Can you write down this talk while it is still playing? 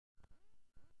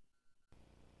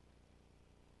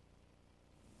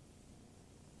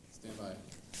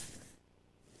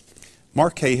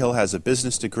Mark Cahill has a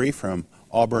business degree from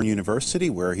Auburn University,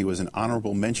 where he was an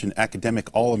honorable mention academic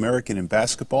All-American in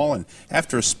basketball. And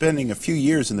after spending a few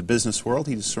years in the business world,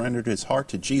 he surrendered his heart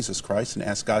to Jesus Christ and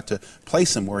asked God to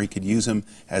place him where he could use him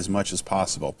as much as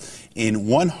possible. In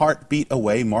One Heartbeat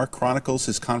Away, Mark chronicles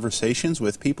his conversations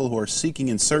with people who are seeking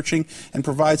and searching and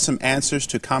provides some answers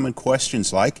to common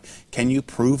questions like, can you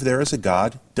prove there is a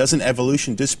God? Doesn't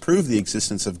evolution disprove the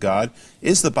existence of God?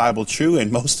 Is the Bible true?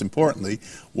 And most importantly,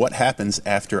 what happens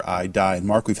after I die? And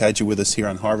Mark, we've had you with us here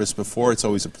on Harvest before. It's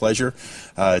always a pleasure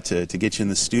to get you in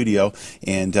the studio.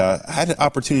 And I had an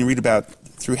opportunity to read about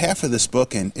through half of this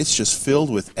book, and it's just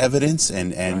filled with evidence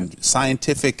and Right.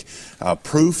 scientific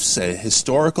proofs,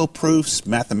 historical proofs,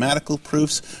 mathematical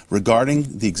proofs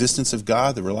regarding the existence of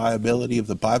God, the reliability of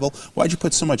the Bible. Why'd you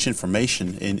put so much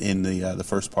information in the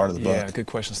first part of the book? Yeah, good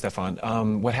question, Stefan.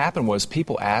 What happened was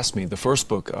people asked me, the first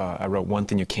book I wrote, One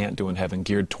Thing You Can't Do in Heaven,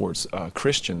 geared towards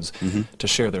Christians to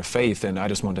share their faith, and I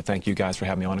just wanted to thank you guys for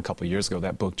having me on a couple of years ago.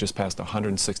 That book just passed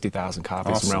 160,000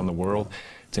 copies Awesome. around the world.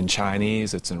 It's in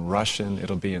Chinese, it's in Russian,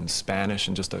 it'll be in Spanish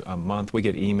in just a month. We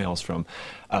get emails from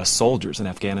soldiers in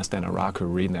Afghanistan and Iraq who are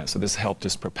reading that, so this helped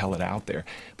just propel it out there.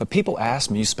 But people ask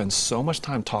me, you spend so much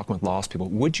time talking with lost people,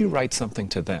 would you write something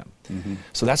to them?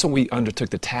 So that's what we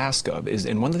undertook the task of,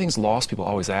 and one of the things lost people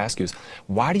always ask you is,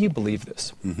 why do you believe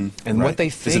this? And Right. what they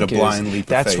think Is it a blind leap of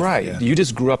that's faith? right. Yeah. You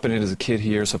just grew up in it as a kid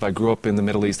here, so if I grew up in the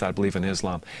Middle East, I'd believe in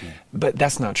Islam. But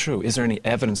that's not true. Is there any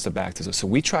evidence to back this up? So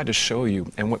we tried to show you,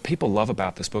 and what people love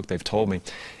about this book, they've told me,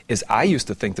 is I used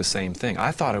to think the same thing.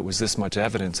 I thought it was this much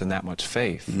evidence and that much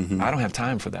faith. I don't have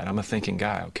time for that. I'm a thinking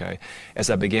guy, okay? As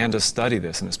I began to study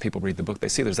this, and as people read the book, they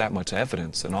see there's that much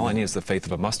evidence, and all I need is the faith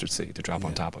of a mustard seed to drop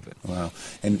on top of it. Wow.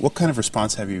 And what kind of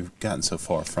response have you gotten so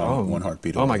far from One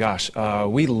Heartbeat Away? Oh my gosh,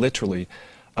 we literally,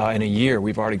 in a year,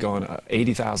 we've already gone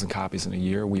 80,000 copies in a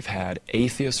year. We've had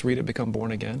atheists read it, become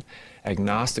born again,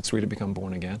 agnostics read it, become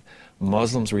born again,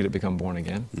 Muslims read it, become born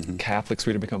again, Catholics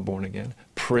read it, become born again,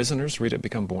 prisoners read it,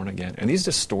 become born again. And these are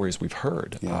just stories we've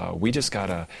heard. We just got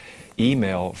an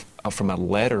email from a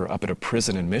letter up at a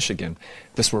prison in Michigan.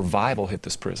 This revival hit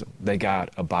this prison. They got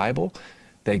a Bible,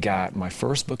 they got my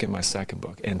first book and my second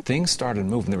book, and things started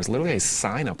moving. There was literally a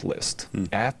sign-up list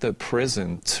at the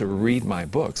prison to read my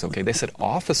books, okay? They said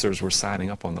officers were signing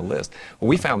up on the list. Well,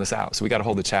 we found this out, so we got a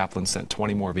hold of the chaplain, sent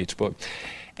 20 more of each book,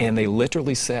 and they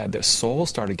literally said that souls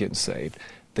started getting saved.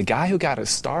 The guy who got us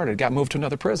started got moved to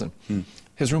another prison.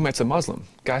 His roommate's a Muslim.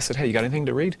 Guy said, hey, you got anything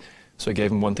to read? So he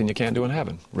gave him One Thing You Can't Do in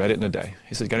Heaven. Read it in a day.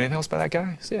 He said, you got anything else about that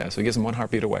guy? He said, yeah. So he gives him One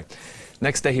Heartbeat Away.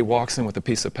 Next day he walks in with a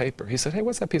piece of paper. He said, hey,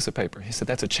 what's that piece of paper? He said,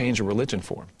 that's a change of religion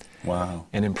form. Wow.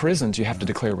 And in prisons, you have to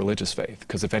declare religious faith,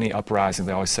 because if any uprising,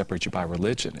 they always separate you by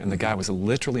religion. And the guy was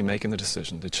literally making the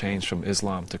decision to change from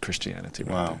Islam to Christianity.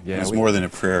 Right Wow. there. Yeah, It was more than a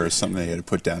prayer. It was something they had to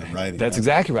put down in writing. That's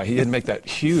exactly right. He did make that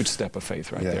huge step of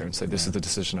faith right Yeah. there and say, this is the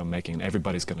decision I'm making, and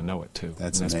everybody's going to know it too.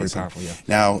 That's and that's amazing. pretty powerful, yeah.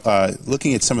 Now,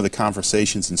 looking at some of the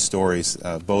conversations and stories,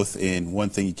 both in One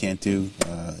Thing You Can't Do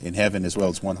in Heaven as well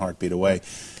as One Heartbeat Away,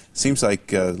 seems like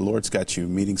the Lord's got you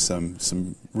meeting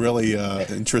some really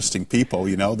interesting people,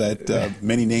 you know, that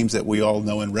many names that we all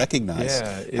know and recognize.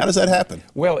 Yeah, How does that happen?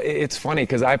 Well, it's funny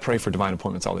because I pray for divine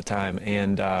appointments all the time,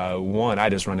 and I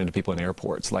just run into people in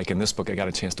airports. Like in this book, I got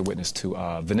a chance to witness to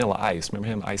Vanilla Ice. Remember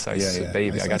him, Ice Yeah,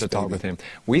 Baby? Ice I got Ice to talk Baby. with him.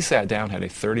 We sat down, had a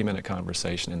 30-minute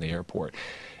conversation in the airport.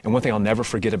 And one thing I'll never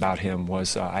forget about him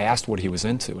was I asked what he was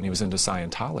into, and he was into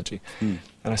Scientology.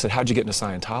 And I said, how'd you get into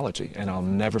Scientology? And I'll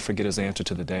never forget his answer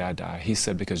to the day I die. He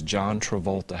said, because John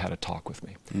Travolta had a talk with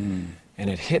me. And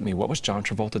it hit me. What was John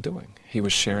Travolta doing? He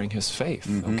was sharing his faith,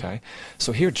 okay?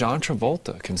 So here, John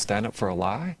Travolta can stand up for a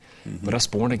lie, but us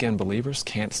born-again believers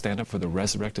can't stand up for the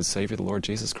resurrected Savior, the Lord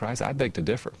Jesus Christ. I beg to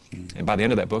differ. And by the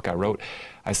end of that book,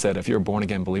 I said, if you're a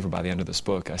born-again believer by the end of this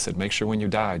book, I said, make sure when you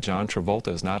die, John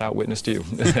Travolta has not outwitnessed you.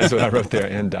 That's what I wrote there.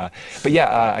 And but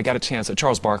yeah, I got a chance.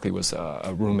 Charles Barkley was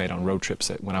a roommate on road trips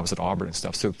when I was at Auburn and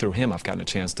stuff. So through him, I've gotten a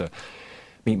chance to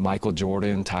meet Michael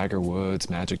Jordan, Tiger Woods,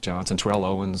 Magic Johnson, Terrell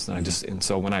Owens, and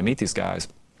so when I meet these guys,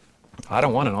 I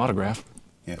don't want an autograph.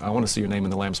 I want to see your name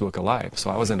in the Lamb's Book of Life. So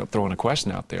I always end up throwing a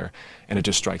question out there, and it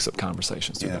just strikes up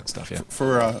conversations through that stuff. Yeah.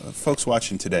 For folks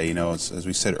watching today, you know, as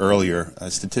we said earlier,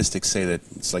 statistics say that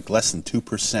it's like less than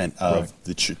 2% of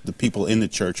the people in the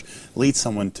church lead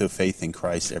someone to faith in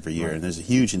Christ every year, and there's a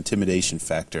huge intimidation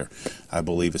factor, I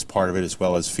believe, as part of it, as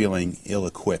well as feeling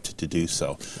ill-equipped to do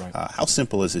so. How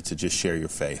simple is it to just share your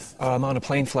faith? I'm on a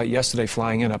plane flight yesterday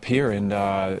flying in up here, and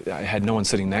I had no one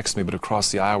sitting next to me, but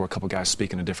across the aisle were a couple guys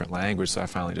speaking a different language, so I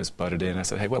finally just butted in. I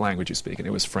said, hey, what language you speak? And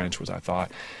it was French, was I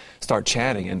thought. Start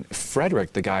chatting, and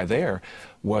Frederick, the guy there,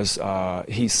 was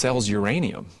he sells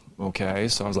uranium Okay,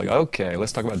 so I was like, okay,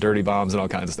 let's talk about dirty bombs and all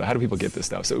kinds of stuff. How do people get this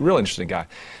stuff? So, real interesting guy.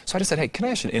 So I just said, hey, can I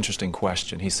ask you an interesting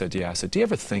question? He said, yeah. I said, do you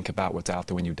ever think about what's out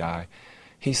there when you die?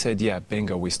 He said, yeah,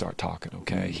 bingo, we start talking,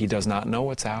 okay? He does not know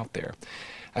what's out there.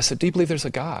 I said, do you believe there's a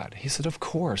God? He said, of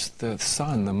course, the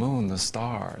sun, the moon, the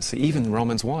stars. See, even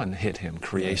Romans 1 hit him,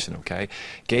 creation, okay?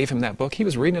 Gave him that book. He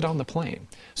was reading it on the plane.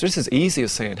 So it's as easy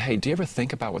as saying, hey, do you ever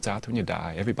think about what's out there when you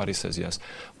die? Everybody says yes.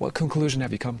 What conclusion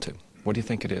have you come to? What do you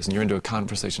think it is? And you're into a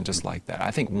conversation just like that.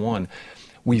 I think, one,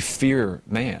 we fear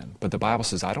man, but the Bible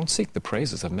says, I don't seek the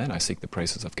praises of men, I seek the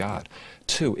praises of God.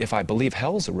 Two, if I believe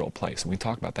hell's a real place, and we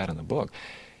talk about that in the book,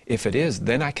 if it is,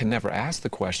 then I can never ask the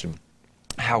question,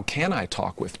 how can I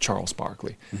talk with Charles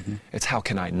Barkley? It's how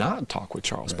can I not talk with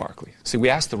Charles Barkley? See, we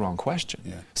asked the wrong question.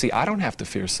 See, I don't have to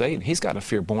fear Satan. He's got to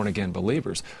fear born-again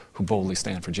believers who boldly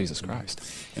stand for Jesus Christ.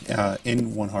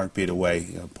 In One Heartbeat Away,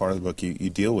 part of the book, you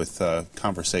deal with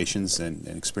conversations and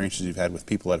experiences you've had with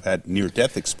people that have had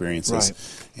near-death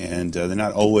experiences. And they're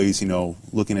not always,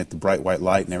 looking at the bright white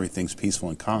light and everything's peaceful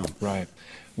and calm.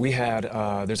 We had,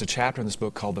 there's a chapter in this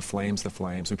book called The Flames, The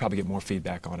Flames. We probably get more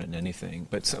feedback on it than anything.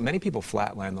 But so many people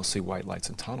flatline, they'll see white lights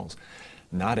and tunnels.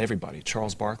 Not everybody.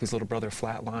 Charles Barkley's little brother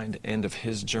flatlined. End of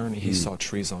his journey, he saw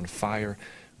trees on fire,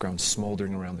 ground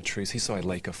smoldering around the trees. He saw a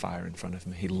lake of fire in front of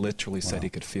him. He literally said he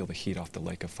could feel the heat off the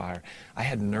lake of fire. I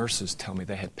had nurses tell me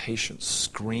they had patients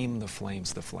scream the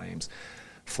flames,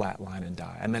 flatline and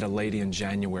die. I met a lady in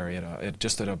January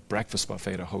just at a breakfast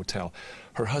buffet at a hotel.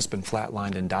 Her husband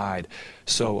flatlined and died,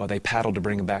 so they paddled to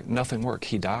bring him back. Nothing worked.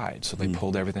 He died. So they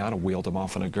pulled everything out and wheeled him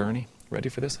off on a gurney. Ready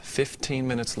for this? 15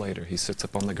 minutes later, he sits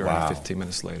up on the gurney. 15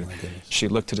 minutes later. She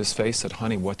looked at his face, said,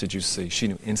 honey, what did you see? She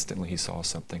knew instantly he saw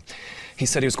something. He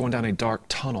said he was going down a dark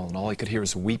tunnel, and all he could hear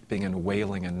was weeping and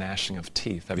wailing and gnashing of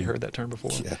teeth. Have you heard that term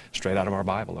before? Straight out of our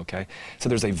Bible, okay? So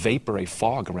there's a vapor, a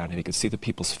fog around him. He could see the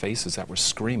people's faces that were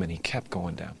screaming. He kept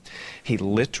going down. He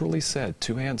literally said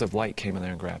 2 hands of light came in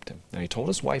there and grabbed him. Now, he told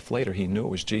his wife later he knew it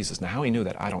was Jesus. Now, how he knew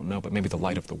that, I don't know, but maybe the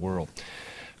light of the world.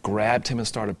 Grabbed him and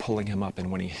started pulling him up,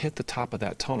 and when he hit the top of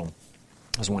that tunnel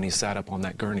was when he sat up on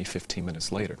that gurney 15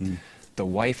 minutes later. The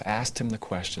wife asked him the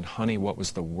question, honey, what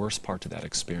was the worst part of that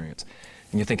experience?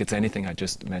 And you think it's anything I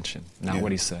just mentioned. Not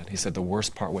what he said. He said the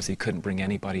worst part was he couldn't bring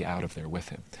anybody out of there with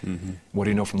him. What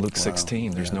do you know from Luke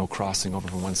 16? There's no crossing over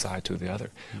from one side to the other.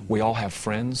 We all have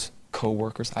friends,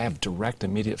 co-workers. I have direct,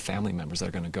 immediate family members that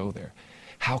are going to go there.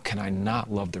 How can I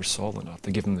not love their soul enough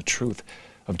to give them the truth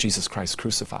of Jesus Christ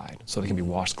crucified so they can be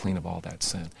washed clean of all that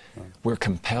sin? We're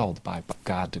compelled by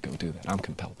God to go do that. I'm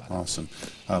compelled by that. Awesome.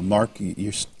 Mark,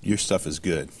 your stuff is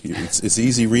good. It's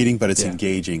easy reading, but it's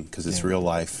engaging because it's real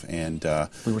life. And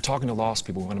we were talking to lost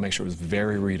people. We want to make sure it was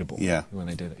very readable when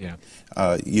they did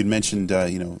it. You'd mentioned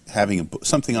having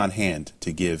something on hand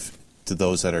to give to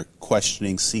those that are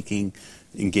questioning, seeking,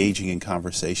 engaging in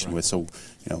conversation with. So,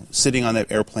 sitting on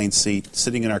that airplane seat,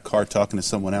 sitting in our car, talking to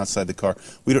someone outside the car,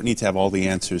 we don't need to have all the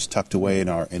answers tucked away in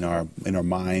our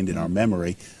mind, in our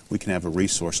memory. We can have a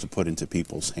resource to put into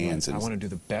people's hands. I want to do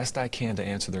the best I can to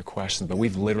answer their questions, but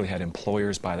we've literally had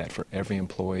employers buy that for every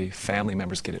employee. Family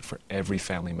members get it for every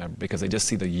family member because they just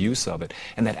see the use of it,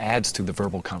 and that adds to the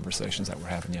verbal conversations that we're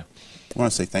having. I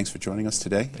want to say thanks for joining us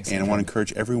today, and I want to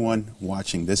encourage everyone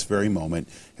watching this very moment,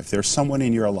 if there's someone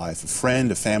in your life, a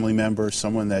friend, a family member,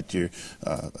 someone that you're,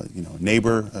 a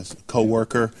neighbor, a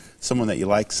co-worker, someone that you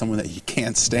like, someone that you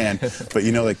can't stand, but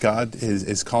you know that God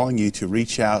is calling you to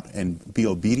reach out and be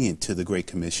obedient to the Great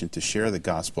Commission, to share the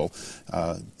gospel.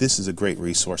 This is a great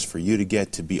resource for you to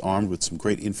get to be armed with some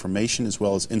great information as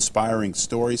well as inspiring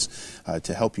stories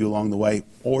to help you along the way,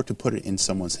 or to put it in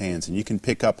someone's hands. And you can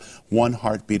pick up One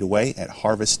Heartbeat Away at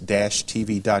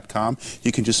harvest-tv.com.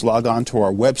 You can just log on to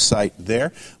our website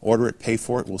there, order it, pay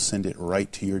for it, we'll send it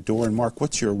right to your door. And Mark,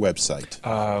 what's your website?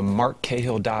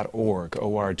 MarkCahill.org,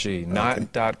 O-R-G,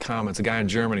 not .com. It's a guy in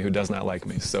Germany who does not like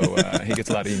me, so he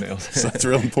gets a lot of emails. So that's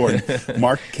real important.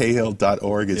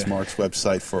 MarkCahill.org is Mark's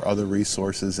website for other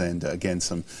resources, and again,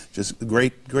 some just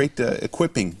great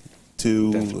equipping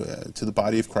to the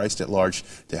body of Christ at large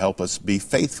to help us be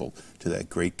faithful to that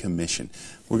Great Commission.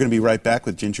 We're going to be right back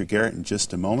with Ginger Garrett in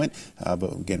just a moment,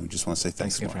 but again, we just want to say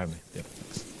thanks again Mark. for having me.